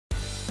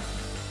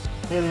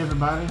Hey there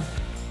everybody,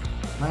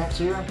 Lance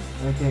here,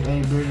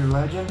 aka Bearded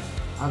Legend.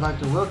 I'd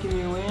like to welcome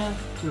you in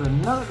to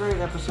another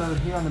great episode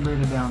here on the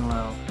Bearded Down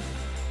Low.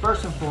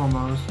 First and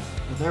foremost,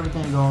 with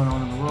everything going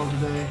on in the world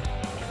today,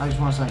 I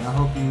just want to say I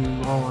hope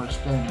you all are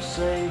staying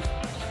safe,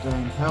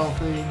 staying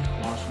healthy,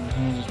 washing your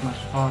hands as much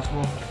as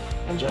possible,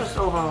 and just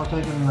overall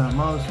taking the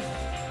most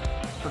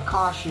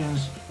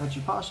precautions that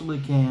you possibly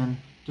can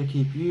to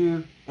keep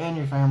you and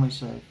your family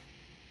safe.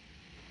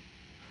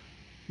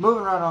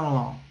 Moving right on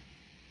along.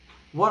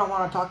 What I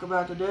want to talk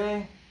about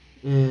today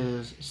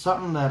is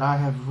something that I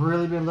have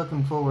really been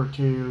looking forward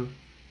to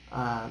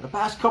the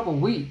past couple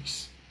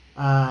weeks.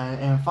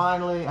 And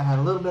finally, I had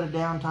a little bit of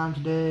downtime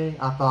today.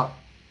 I thought,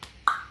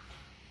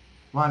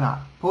 why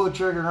not? Pull the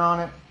trigger on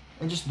it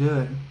and just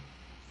do it.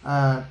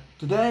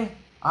 Today,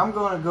 I'm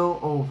going to go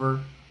over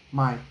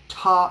my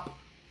top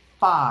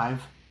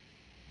 5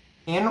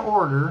 in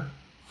order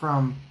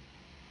from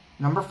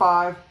number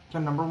 5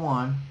 to number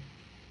 1.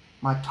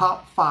 My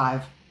top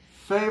 5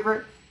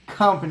 favorite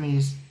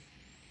companies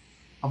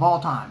of all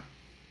time.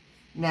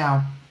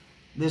 Now,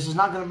 this is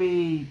not going to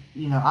be,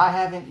 I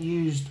haven't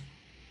used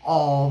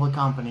all the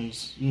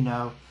companies,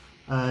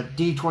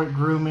 Detroit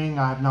Grooming,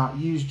 I have not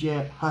used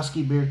yet.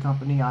 Husky Beard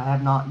Company, I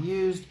have not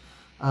used.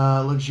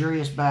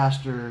 Luxurious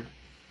Bastard,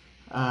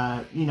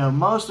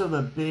 most of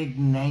the big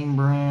name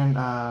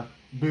brand,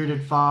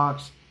 Bearded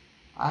Fox,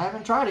 I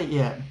haven't tried it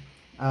yet.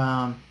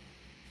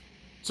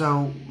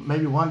 So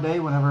maybe one day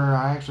whenever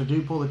I actually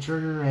do pull the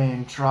trigger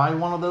and try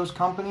one of those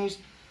companies,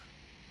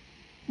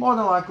 more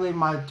than likely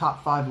my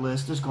top 5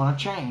 list is going to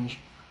change.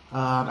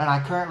 And I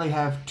currently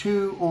have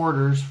 2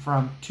 orders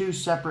from 2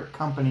 separate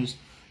companies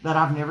that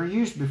I've never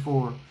used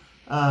before.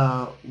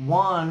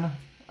 One,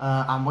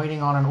 I'm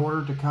waiting on an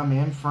order to come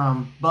in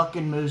from Buck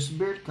and Moose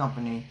Beard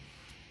Company.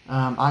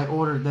 I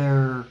ordered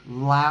their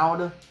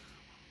Loud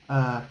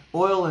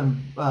oil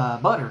and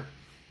butter.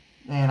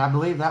 And I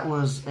believe that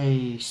was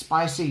a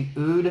spicy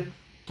oud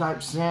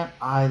type scent.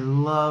 I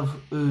love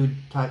oud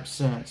type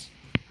scents.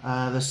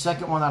 The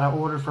second one that I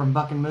ordered from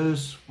Buck and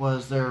Moose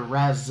was their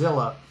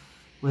Razilla,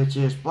 which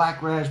is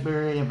black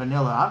raspberry and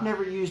vanilla. I've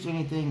never used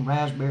anything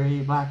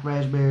raspberry, black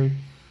raspberry,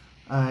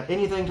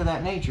 anything to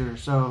that nature.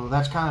 So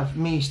that's kind of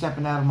me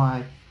stepping out of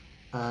my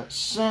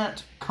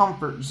scent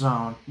comfort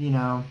zone,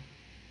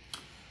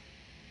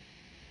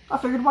 I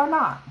figured why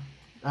not?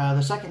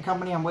 The second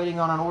company I'm waiting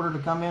on an order to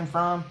come in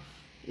from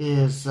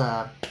is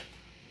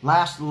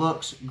Last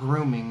Looks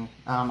Grooming.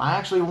 I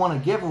actually won a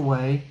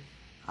giveaway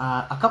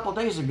a couple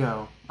days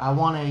ago. I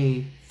won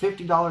a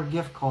 $50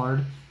 gift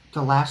card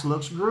to Last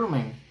Looks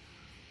Grooming.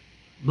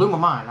 Blew my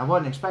mind. I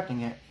wasn't expecting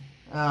it.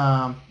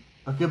 A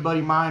good buddy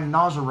of mine,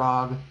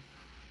 Nazarog,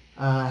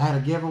 had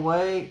a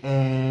giveaway,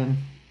 and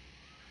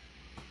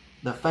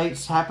the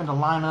fates happened to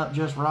line up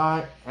just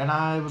right, and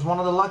I was one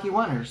of the lucky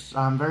winners.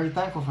 I'm very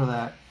thankful for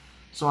that.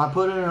 So I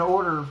put in an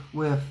order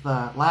with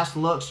Last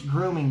Looks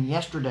Grooming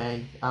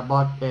yesterday. I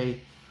bought a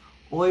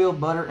oil,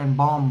 butter, and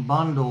balm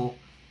bundle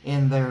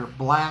in their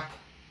Black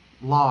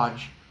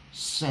Lodge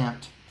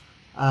scent.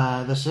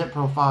 The scent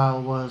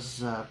profile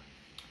was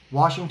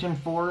Washington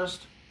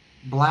Forest,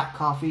 black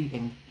coffee,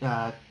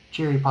 and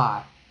cherry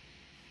pie.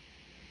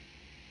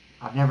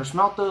 I've never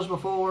smelt those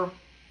before,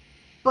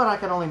 but I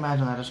can only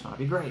imagine that it's going to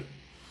be great.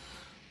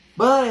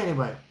 But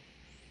anyway,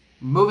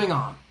 moving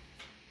on.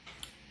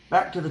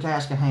 Back to the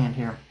task at hand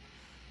here.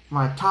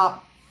 My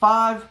top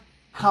 5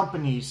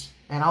 companies,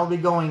 and I'll be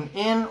going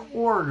in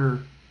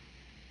order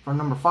from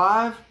number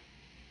 5.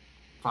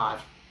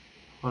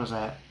 What is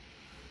that?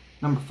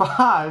 Number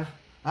 5,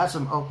 that's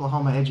some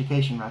Oklahoma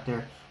education right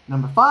there.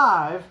 Number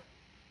 5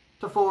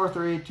 to 4,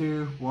 3,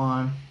 2,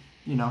 1,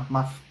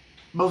 my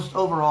most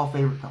overall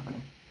favorite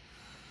company.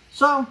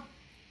 So,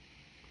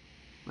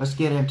 let's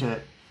get into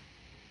it.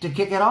 To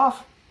kick it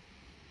off,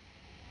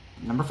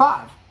 number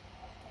 5.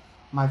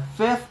 My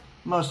 5th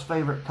most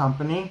favorite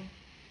company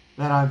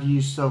that I've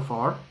used so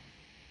far,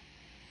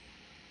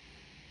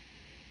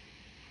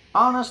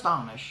 Honest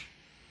Amish.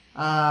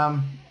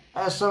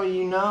 As some of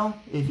you know,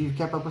 if you've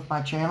kept up with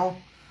my channel,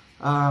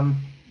 I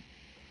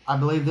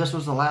believe this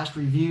was the last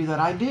review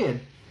that I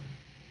did.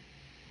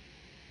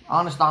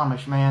 Honest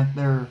Amish, man.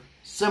 They're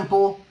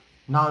simple,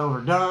 not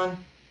overdone,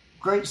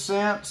 great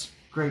scents,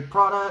 great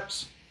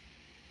products.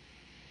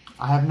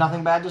 I have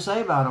nothing bad to say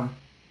about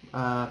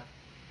them.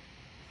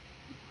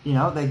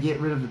 They get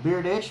rid of the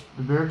beard itch,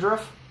 the beard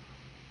drift.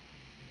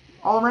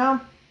 All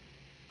around,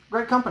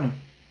 great company.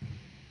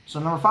 So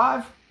number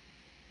 5,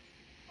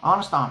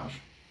 Honest Amish.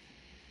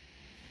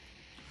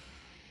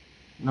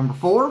 Number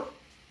 4,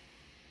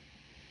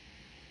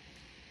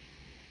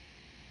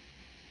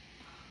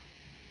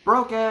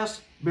 Broke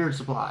Ass Beard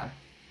Supply.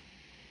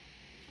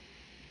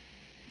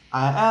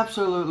 I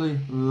absolutely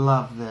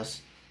love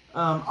this.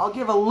 I'll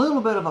give a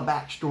little bit of a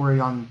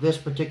backstory on this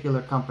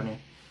particular company.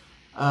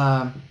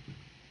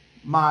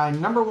 My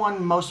number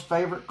 1 most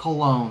favorite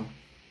cologne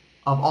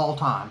of all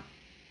time,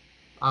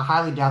 I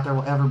highly doubt there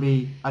will ever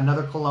be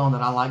another cologne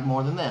that I like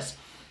more than this,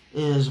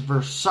 is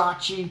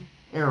Versace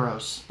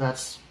Eros.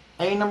 That's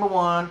number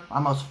 1, my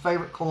most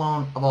favorite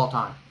cologne of all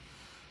time.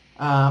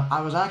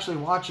 I was actually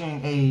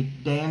watching a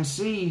Dan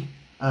C.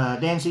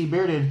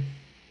 Bearded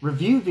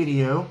review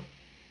video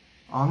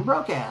on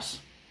Brocast,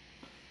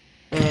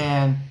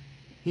 and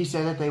he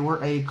said that they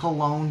were a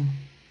cologne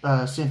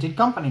scented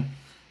company.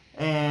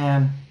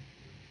 And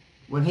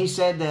when he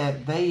said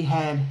that they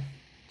had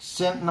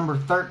scent number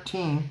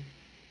 13,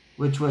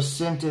 which was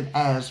scented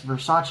as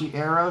Versace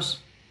Eros,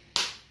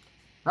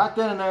 right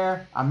then and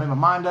there, I made my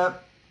mind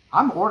up.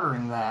 I'm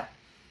ordering that.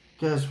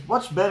 Because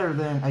what's better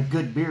than a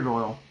good beard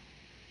oil?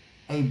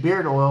 A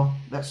beard oil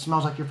that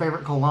smells like your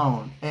favorite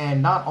cologne.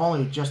 And not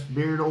only just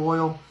beard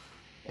oil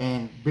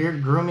and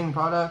beard grooming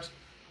products.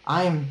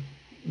 I am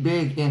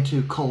big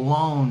into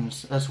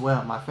colognes as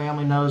well. My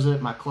family knows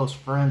it. My close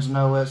friends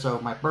know it. So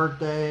my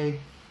birthday,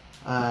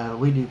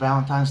 we do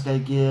Valentine's Day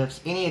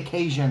gifts. Any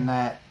occasion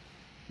that,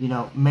 you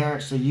know,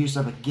 merits the use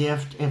of a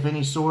gift of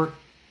any sort,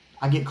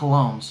 I get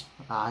colognes.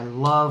 I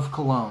love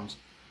colognes.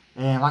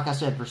 And like I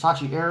said,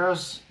 Versace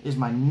Eros is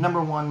my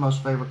 #1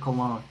 most favorite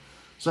cologne.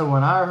 So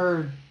when I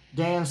heard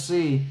Dan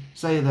C.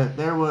 say that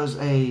there was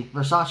a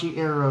Versace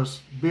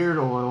Eros beard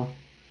oil,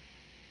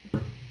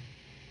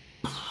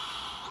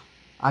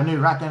 I knew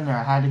right then and there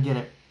I had to get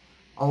it.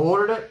 I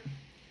ordered it,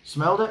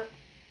 smelled it,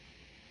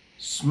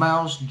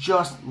 smells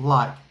just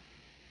like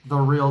the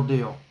real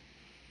deal.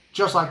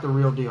 Just like the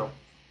real deal.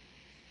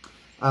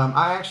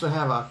 I actually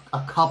have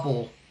a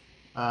couple,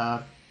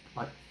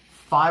 like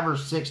 5 or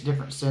 6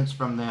 different scents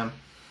from them.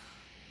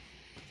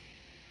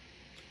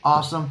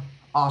 Awesome,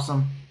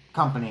 awesome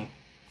company.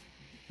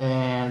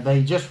 And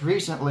they just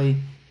recently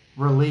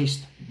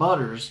released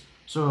butters.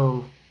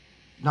 So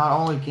not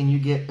only can you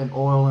get an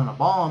oil and a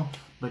balm,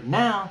 but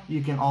now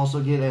you can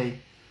also get a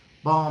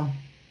balm,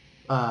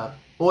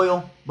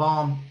 oil,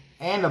 balm,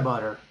 and a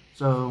butter.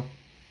 So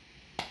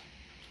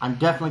I'm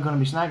definitely going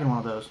to be snagging one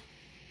of those.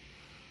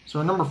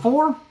 So number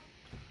 4,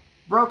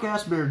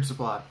 Brocast Beard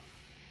Supply.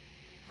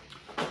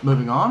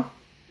 Moving on.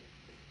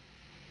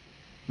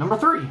 Number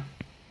 3.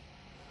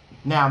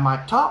 Now my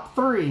top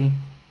 3,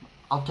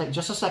 I'll take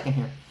just a second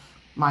here.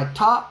 My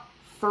top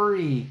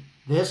 3,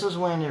 this is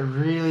when it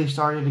really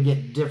started to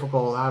get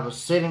difficult. I was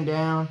sitting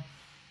down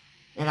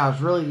and I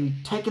was really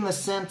taking the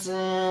scents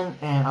in,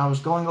 and I was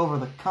going over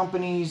the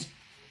companies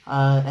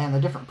and the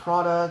different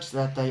products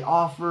that they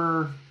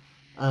offer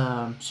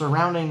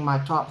surrounding my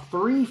top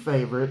 3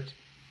 favorites.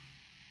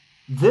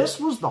 This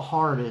was the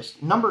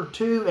hardest. Number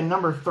 2 and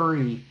number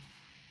 3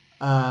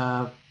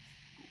 were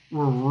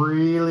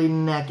really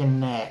neck and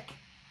neck.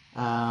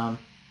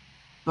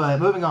 But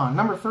moving on.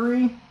 Number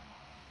 3,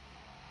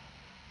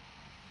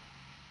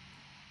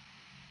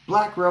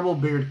 Black Rebel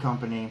Beard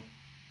Company.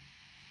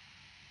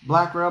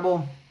 Black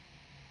Rebel,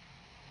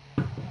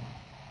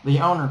 the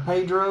owner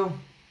Pedro,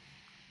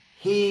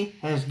 he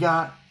has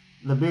got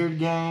the beard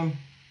game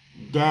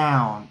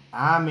down.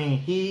 I mean,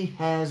 he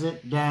has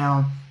it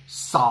down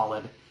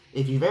solid.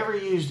 If you've ever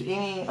used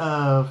any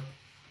of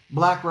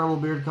Black Rebel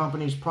Beard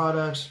Company's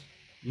products,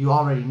 you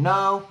already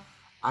know.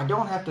 I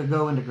don't have to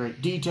go into great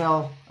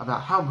detail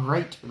about how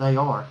great they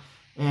are.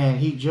 And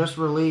he just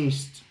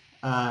released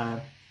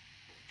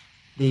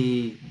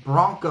the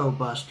Bronco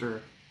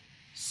Buster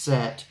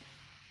set.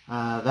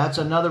 That's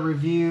another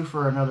review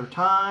for another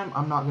time.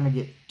 I'm not going to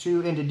get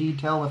too into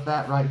detail with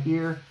that right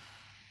here.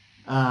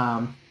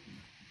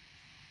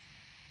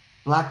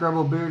 Black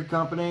Rebel Beard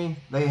Company,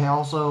 they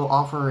also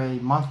offer a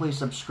monthly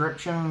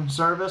subscription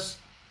service.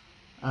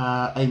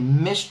 A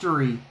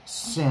mystery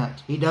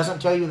scent. He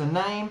doesn't tell you the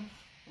name.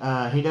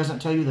 He doesn't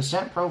tell you the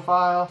scent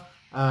profile.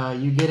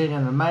 You get it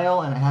in the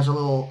mail and it has a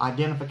little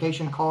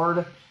identification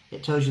card.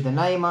 It tells you the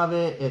name of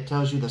it. It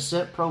tells you the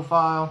scent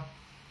profile.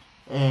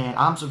 And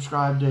I'm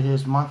subscribed to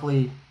his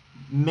monthly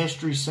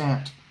mystery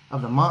scent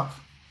of the month.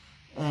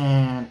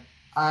 And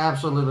I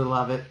absolutely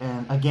love it.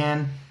 And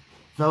again,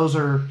 those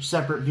are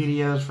separate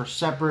videos for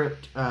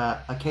separate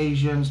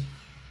occasions.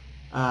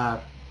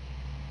 All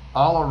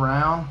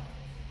around,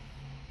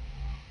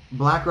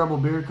 Black Rebel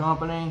Beard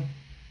Company,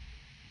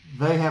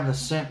 they have the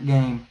scent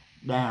game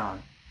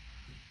down.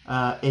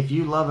 If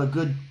you love a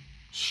good,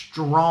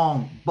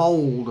 strong,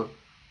 bold,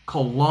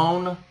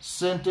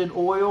 cologne-scented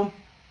oil,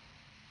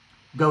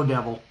 Go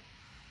Devil.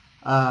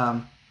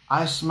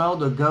 I smelled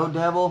the Go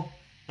Devil,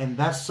 and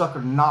that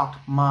sucker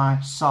knocked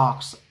my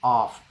socks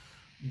off.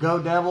 Go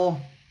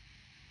Devil,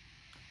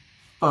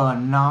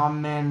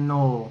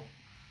 phenomenal.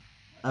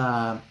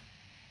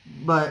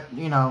 But,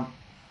 you know,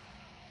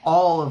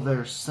 all of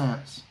their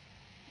scents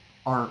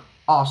are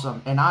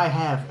awesome. And I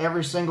have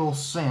every single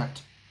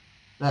scent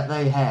that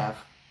they have.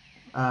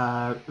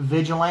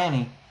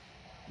 Vigilante,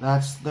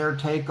 that's their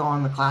take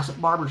on the classic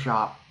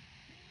barbershop.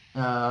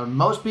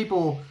 Most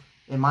people,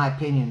 in my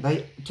opinion,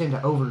 they tend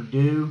to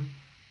overdo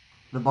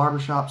the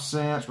barbershop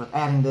scents with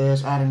adding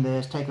this,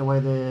 take away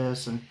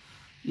this, and,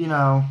 you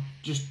know,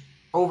 just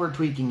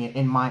over-tweaking it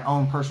in my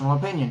own personal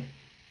opinion.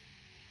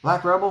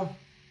 Black Rebel,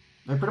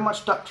 they pretty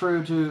much stuck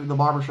true to the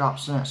barbershop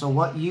scent. So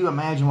what you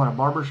imagine what a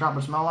barbershop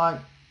would smell like,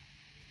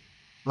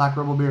 Black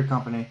Rebel Beard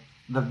Company,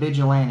 the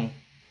Vigilante.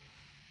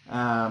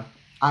 I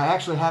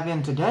actually have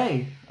in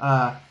today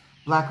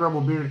Black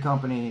Rebel Beard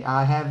Company.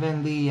 I have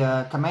in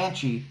the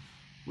Comanche,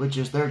 which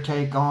is their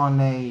take on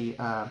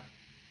a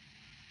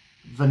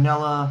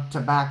vanilla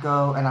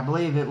tobacco, and I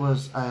believe it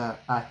was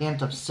a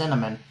hint of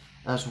cinnamon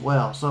as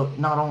well. So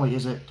not only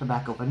is it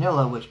tobacco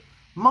vanilla, which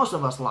most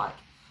of us like,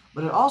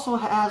 but it also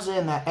has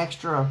in that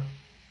extra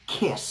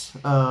kiss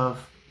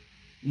of,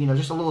 you know,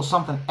 just a little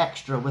something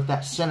extra with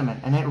that cinnamon,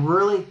 and it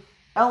really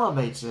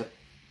elevates it.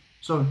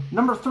 So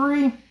number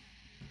 3,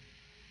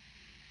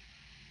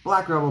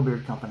 Black Rebel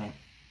Beard Company.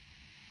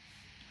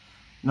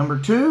 Number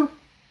 2,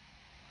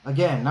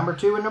 again, number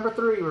 2 and number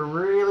 3 were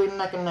really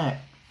neck and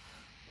neck.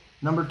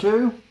 Number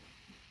 2,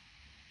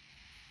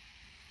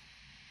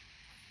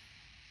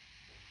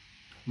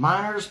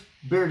 Miners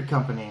Beard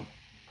Company.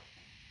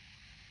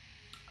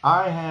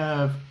 I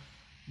have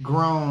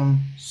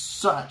grown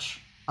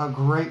such a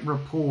great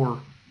rapport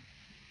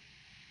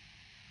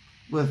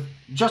with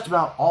just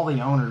about all the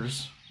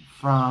owners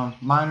from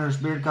Miners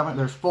Beard Company.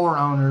 There's 4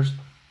 owners,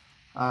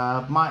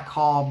 Mike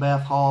Hall,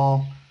 Beth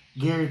Hall,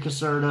 Gary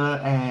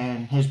Caserta,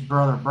 and his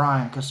brother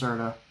Brian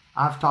Caserta.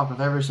 I've talked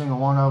with every single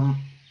one of them.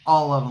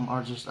 All of them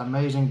are just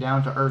amazing,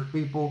 down-to-earth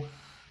people.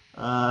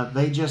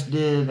 They just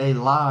did a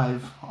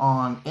live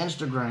on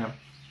Instagram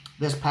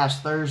this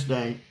past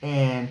Thursday,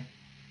 and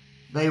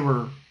they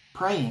were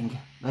praying.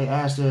 They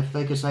asked if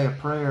they could say a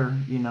prayer,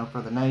 you know,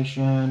 for the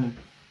nation, and,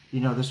 you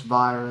know, this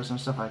virus and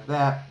stuff like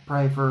that.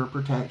 Pray for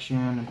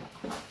protection.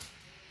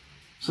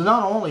 So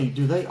not only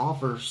do they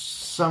offer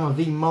some of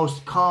the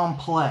most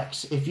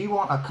complex, if you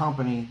want a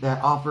company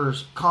that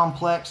offers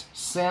complex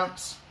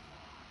scents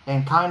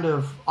and kind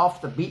of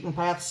off the beaten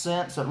path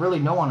scents that really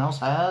no one else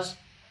has,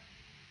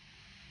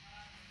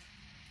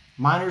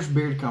 Miners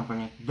Beard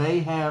Company,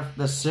 they have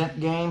the scent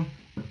game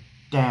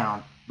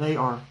down. They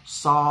are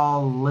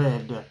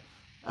solid.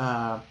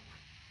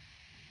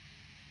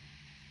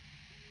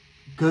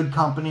 Good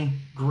company,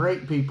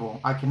 great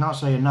people. I cannot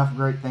say enough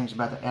great things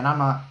about that. And I'm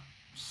not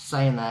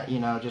saying that, you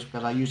know, just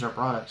because I use their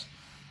products.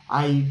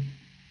 I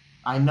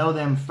know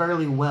them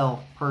fairly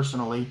well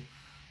personally.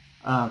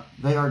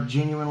 They are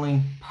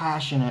genuinely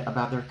passionate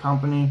about their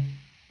company,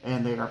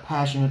 and they are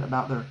passionate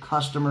about their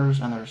customers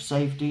and their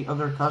safety of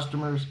their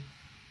customers.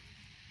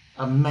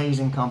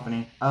 Amazing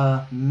company.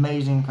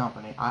 Amazing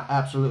company. I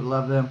absolutely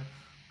love them.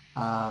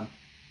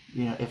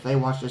 You know, if they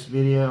watch this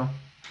video,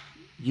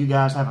 you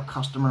guys have a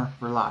customer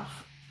for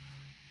life.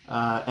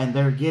 And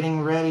they're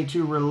getting ready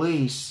to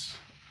release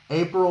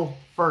April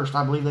 1st.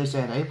 I believe they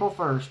said April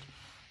 1st.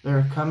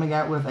 They're coming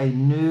out with a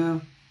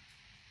new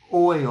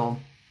oil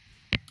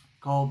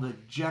called the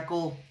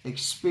Jekyll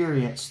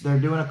Experience. They're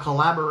doing a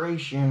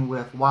collaboration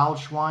with Wild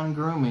Schwein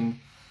Grooming.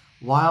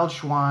 Wild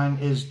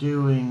Schwein is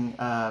doing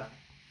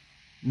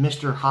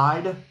Mr.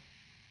 Hyde,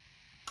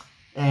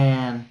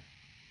 and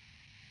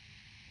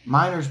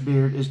Miners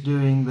Beard is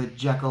doing the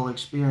Jekyll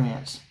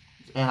Experience.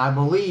 And I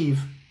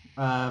believe,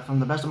 from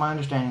the best of my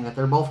understanding, that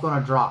they're both going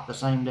to drop the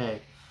same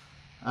day.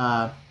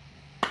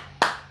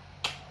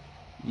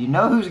 You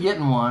know who's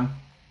getting one?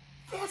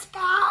 This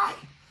guy!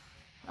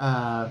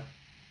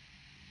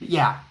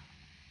 Yeah.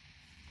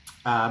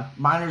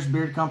 Miners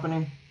Beard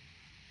Company,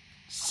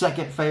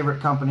 second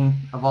favorite company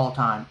of all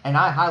time. And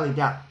I highly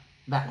doubt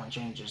that one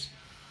changes.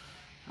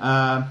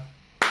 Moving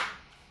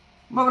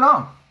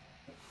on.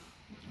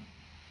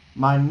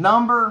 My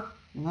number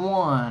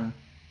 1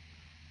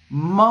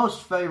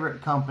 most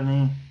favorite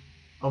company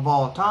of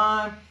all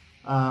time.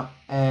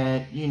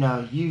 And you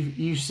know,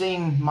 you've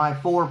seen my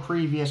 4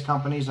 previous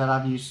companies that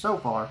I've used so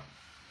far.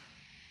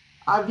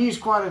 I've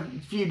used quite a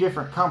few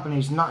different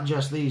companies, not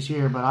just these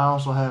here, but I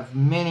also have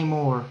many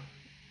more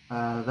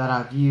that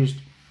I've used.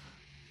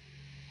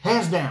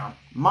 Hands down,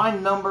 my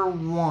number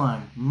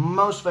 1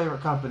 most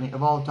favorite company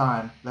of all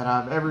time that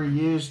I've ever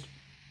used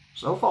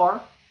so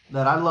far,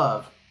 that I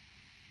love,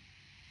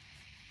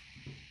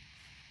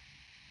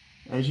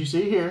 as you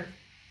see here,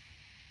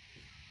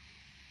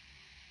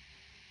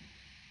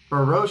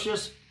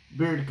 Ferocious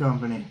Beard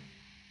Company.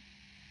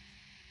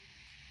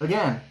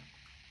 Again,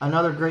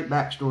 another great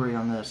backstory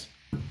on this.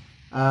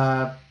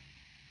 I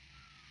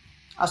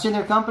seen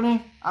their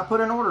company, I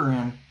put an order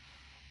in.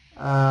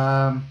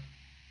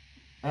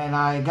 And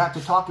I got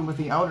to talking with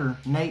the owner,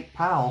 Nate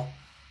Powell.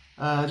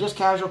 Just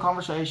casual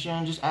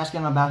conversation, just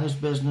asking about his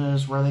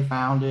business, where they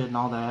found it and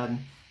all that. And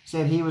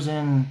said he was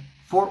in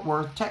Fort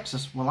Worth,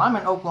 Texas. Well, I'm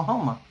in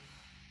Oklahoma.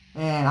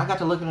 And I got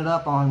to looking it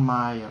up on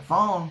my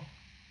phone.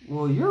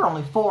 Well, you're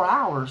only 4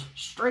 hours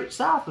straight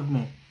south of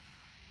me.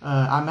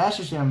 I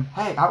messaged him,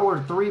 hey, I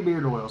ordered 3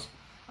 beard oils.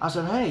 I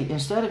said, hey,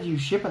 instead of you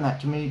shipping that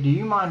to me, do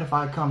you mind if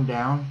I come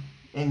down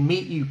and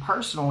meet you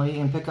personally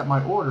and pick up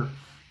my order?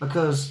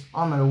 Because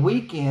on the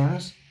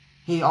weekends,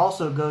 he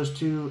also goes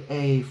to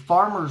a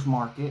farmer's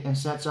market and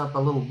sets up a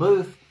little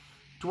booth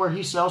to where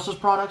he sells his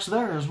products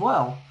there as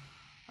well.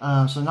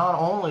 So not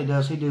only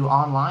does he do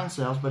online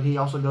sales, but he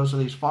also goes to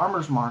these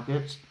farmers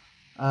markets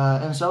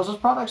and sells his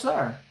products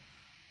there.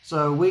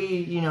 So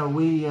we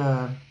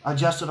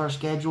adjusted our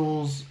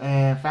schedules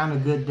and found a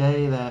good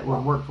day that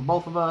would work for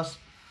both of us.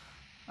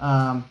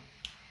 My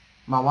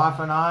wife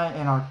and I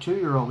and our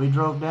 2-year-old, we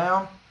drove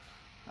down.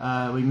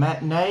 We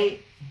met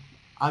Nate.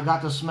 I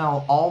got to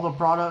smell all the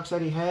products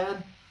that he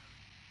had.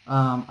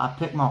 I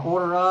picked my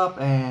order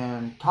up,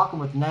 and talking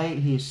with Nate,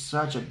 he's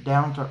such a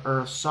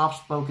down-to-earth,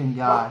 soft-spoken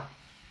guy.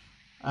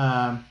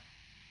 I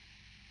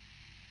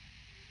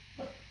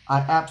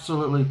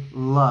absolutely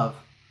love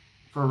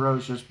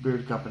Ferocious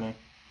Beard Company.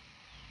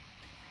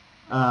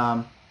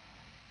 While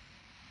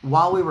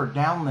we were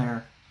down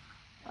there,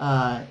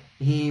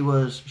 he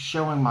was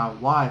showing my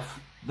wife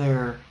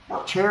their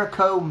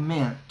Cherico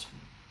Mint,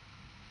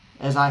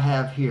 as I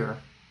have here.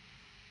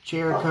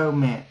 Cherico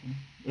Mint.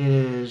 It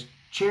is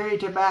cherry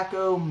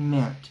tobacco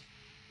mint.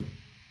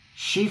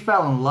 She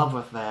fell in love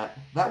with that.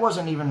 That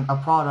wasn't even a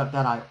product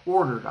that I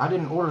ordered. I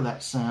didn't order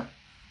that scent.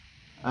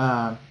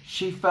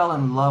 She fell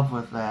in love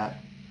with that.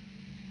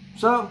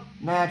 So,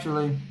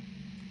 naturally,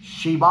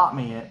 she bought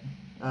me it.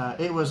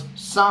 It was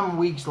some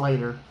weeks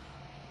later,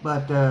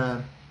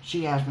 but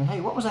she asked me,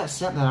 hey, what was that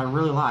scent that I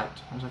really liked?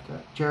 I was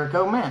like,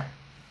 Cherico Mint.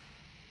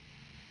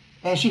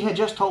 And she had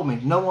just told me,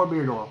 no more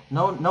beard oil.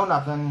 No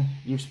nothing.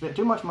 You've spent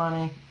too much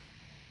money.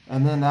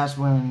 And then that's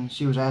when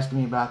she was asking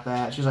me about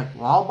that. She was like,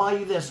 well, I'll buy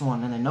you this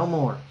one, and then no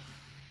more.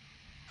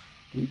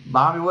 You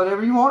buy me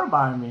whatever you want to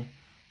buy me.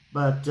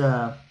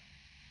 But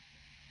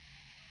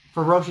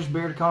Ferocious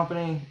Beard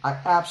Company, I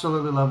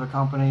absolutely love the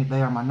company.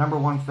 They are my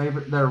 #1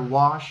 favorite. Their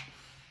wash,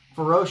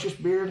 Ferocious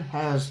Beard,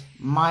 has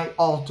my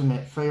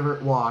ultimate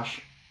favorite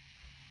wash,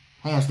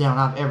 hands down,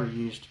 I've ever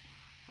used.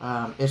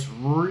 It's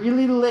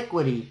really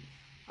liquidy.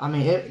 I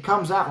mean, it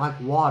comes out like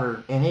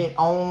water, and it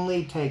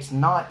only takes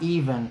not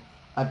even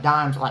a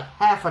dime, like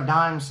half a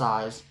dime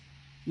size.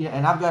 Yeah,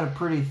 and I've got a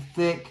pretty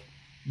thick,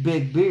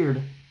 big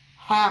beard,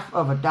 half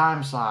of a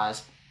dime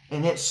size,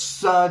 and it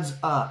suds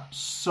up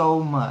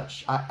so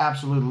much. I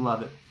absolutely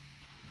love it.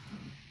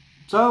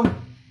 So,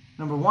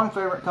 #1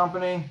 favorite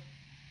company,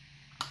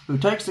 who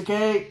takes the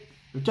cake,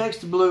 who takes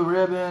the blue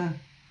ribbon,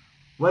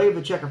 wave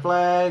the checker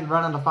flag,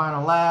 running the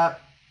final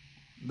lap,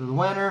 the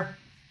winner,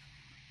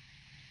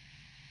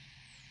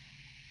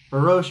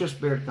 Ferocious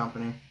Beard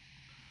Company.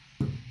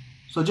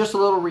 So just a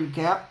little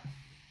recap.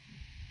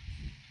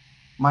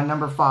 My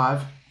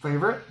 #5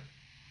 favorite,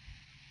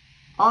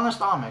 Honest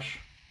Amish.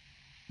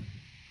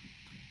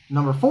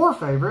 #4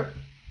 favorite,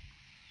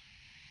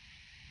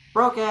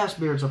 Broke Ass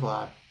Beard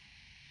Supply.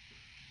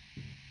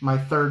 My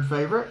 3rd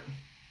favorite,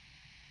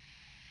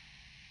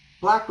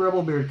 Black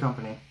Rebel Beard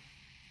Company.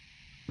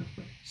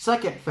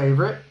 2nd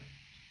favorite,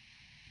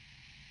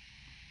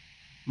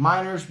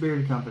 Miners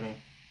Beard Company.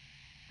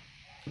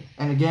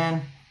 And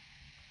again,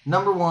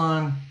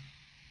 #1,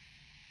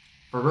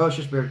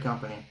 Ferocious Beard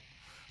Company.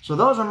 So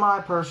those are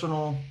my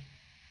personal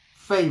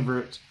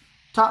favorite,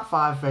 top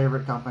 5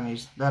 favorite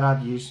companies that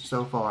I've used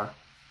so far.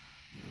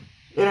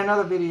 In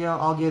another video,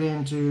 I'll get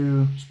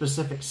into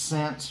specific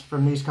scents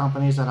from these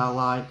companies that I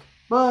like.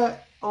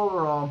 But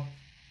overall,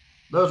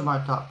 those are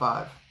my top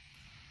 5.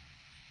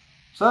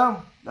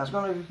 So, that's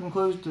going to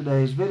conclude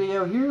today's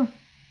video here.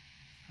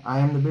 I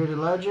am the Bearded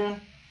Legend.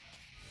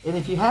 And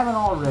if you haven't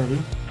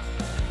already,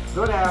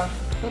 go down,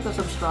 hit the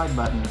subscribe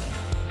button.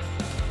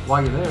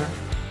 While you're there,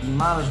 you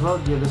might as well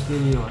give this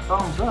video a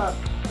thumbs up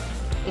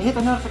and hit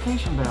the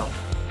notification bell.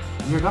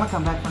 You're going to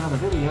come back for another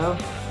video.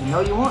 You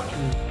know you want to.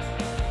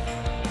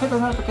 Hit the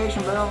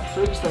notification bell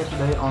so you can stay up to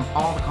date on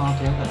all the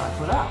content that I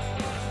put out.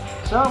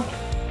 So,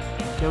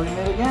 until we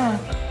meet again,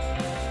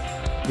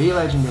 be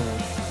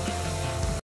legendary.